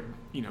 okay, they're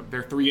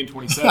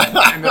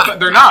 3-27,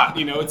 and they're not.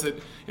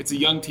 It's a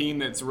young team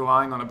that's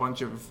relying on a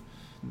bunch of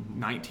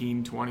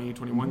 19, 20,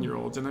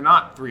 21-year-olds, and they're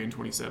not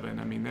 3-27.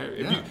 I mean, they're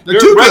their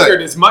too record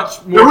good. is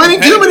much more. They're winning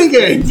too many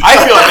competitive. games. I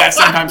feel like that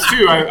sometimes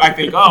too. I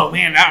think, oh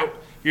man,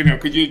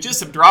 could you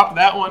just have dropped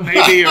that one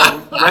maybe,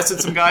 or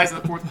rested some guys in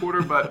the fourth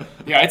quarter? But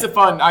yeah, it's a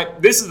fun.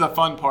 This is the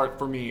fun part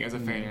for me as a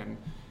fan,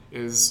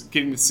 is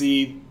getting to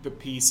see the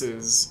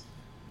pieces.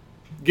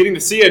 Getting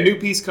to see a new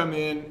piece come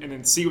in and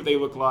then see what they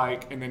look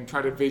like and then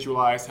try to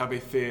visualize how they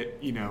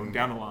fit,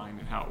 down the line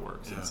and how it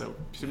works. Yeah. And so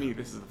to me,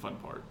 this is the fun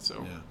part.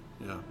 So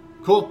Yeah.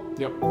 Cool.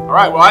 Yep. All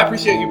right. Well, I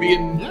appreciate you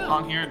being Yeah.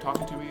 on here and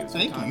talking to me. It was a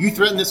good Thank time. you. You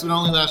threatened this would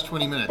only last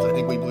 20 minutes. I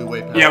think we blew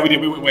way past. Yeah, we did.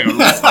 We went way over.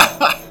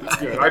 That's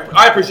good.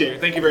 I appreciate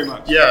it. Thank you very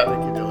much. Yeah,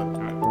 thank you, Dylan.